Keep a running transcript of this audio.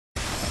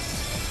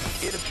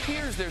It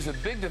appears there's a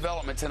big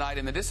development tonight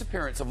in the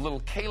disappearance of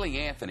little Caylee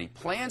Anthony.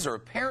 Plans are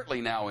apparently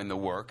now in the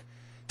work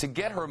to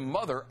get her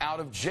mother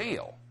out of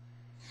jail.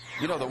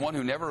 You know, the one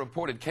who never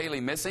reported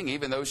Caylee missing,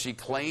 even though she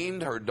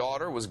claimed her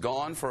daughter was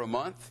gone for a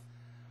month?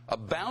 A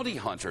bounty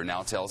hunter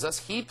now tells us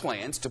he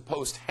plans to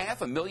post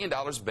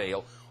 $500,000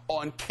 bail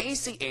on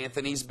Casey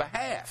Anthony's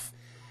behalf,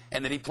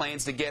 and that he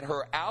plans to get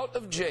her out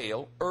of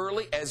jail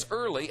early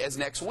as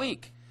next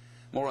week.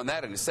 More on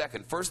that in a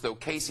second. First, though,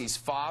 Casey's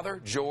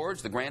father,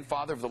 George, the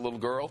grandfather of the little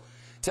girl,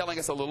 telling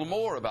us a little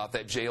more about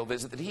that jail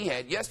visit that he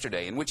had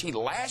yesterday, in which he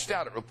lashed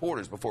out at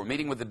reporters before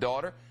meeting with the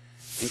daughter.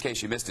 In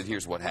case you missed it,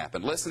 here's what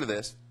happened. Listen to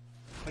this.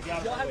 Do you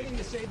have anything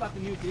to say about the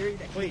new theory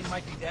that Caylee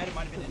might be dead? It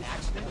might have been an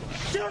accident?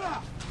 Shut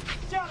up!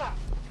 Shut up!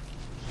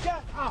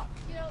 Shut up!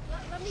 You know,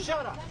 let me tell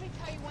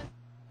you one.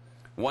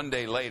 One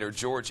day later,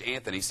 George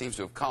Anthony seems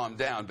to have calmed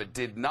down, but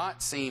did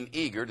not seem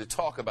eager to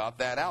talk about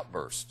that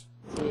outburst.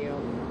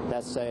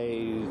 That's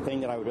a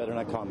thing that I would rather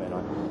not comment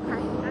on.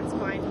 Okay, that's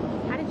fine.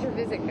 How did your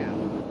visit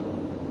go?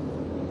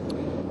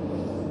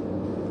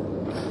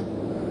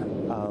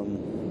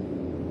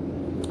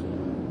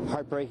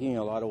 Heartbreaking in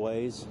a lot of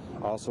ways.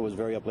 Also was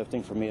very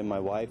uplifting for me and my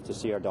wife to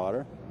see our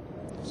daughter.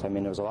 So, I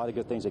mean, there was a lot of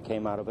good things that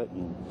came out of it,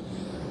 and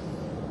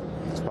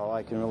that's all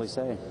I can really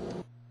say.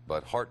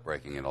 But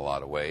heartbreaking in a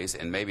lot of ways,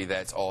 and maybe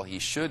that's all he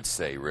should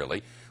say,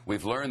 really.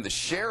 We've learned the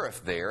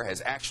sheriff there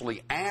has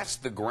actually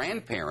asked the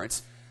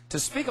grandparents to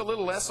speak a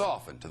little less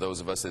often to those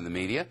of us in the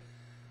media.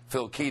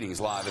 Phil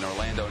Keating's live in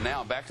Orlando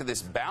now. Back to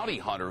this bounty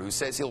hunter who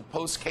says he'll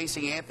post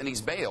Casey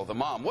Anthony's bail, the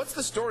mom. What's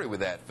the story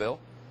with that, Phil?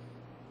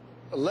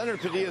 Leonard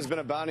Padilla has been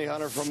a bounty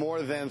hunter for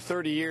more than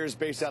 30 years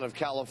based out of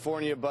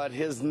California, but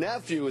his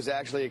nephew is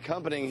actually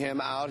accompanying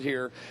him out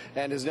here,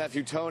 and his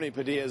nephew Tony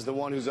Padilla is the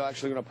one who's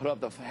actually going to put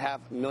up the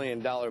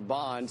 $500,000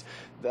 bond.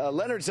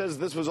 Leonard says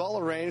this was all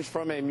arranged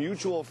from a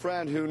mutual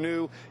friend who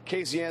knew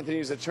Casey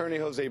Anthony's attorney,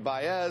 Jose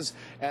Baez,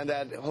 and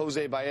that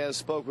Jose Baez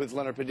spoke with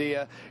Leonard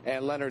Padilla,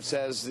 and Leonard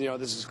says, you know,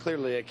 this is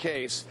clearly a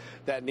case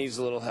that needs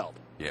a little help.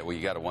 Yeah, well,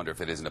 you got to wonder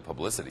if it isn't a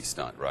publicity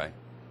stunt, right?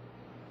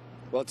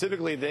 Well,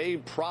 typically they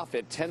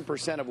profit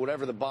 10% of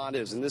whatever the bond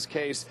is. In this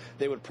case,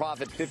 they would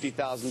profit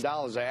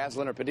 $50,000. I asked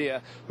Leonard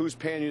Padilla, who's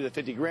paying you the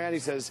 $50,000? He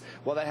says,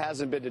 well, that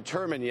hasn't been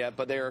determined yet,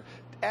 but they're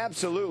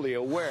absolutely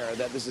aware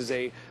that this is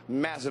a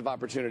massive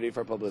opportunity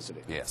for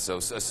publicity. Yeah, so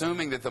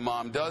assuming that the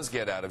mom does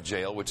get out of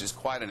jail, which is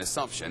quite an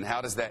assumption,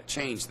 how does that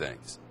change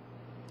things?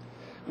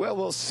 Well,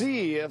 we'll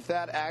see if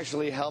that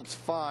actually helps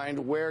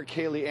find where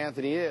Caylee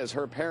Anthony is.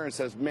 Her parents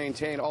have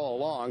maintained all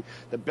along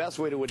the best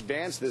way to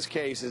advance this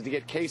case is to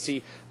get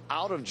Casey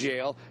out of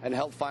jail and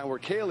help find where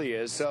Caylee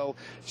is. So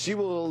she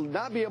will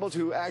not be able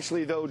to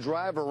actually, though,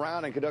 drive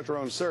around and conduct her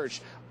own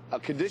search. A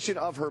condition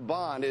of her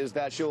bond is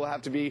that she'll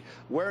have to be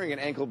wearing an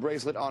ankle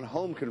bracelet on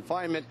home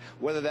confinement,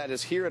 whether that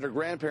is here at her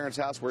grandparents'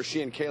 house where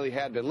she and Caylee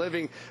had been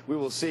living. We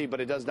will see, but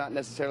it does not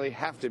necessarily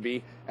have to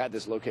be at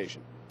this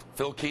location.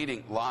 Phil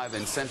Keating live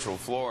in Central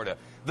Florida.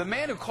 The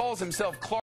man who calls himself Clark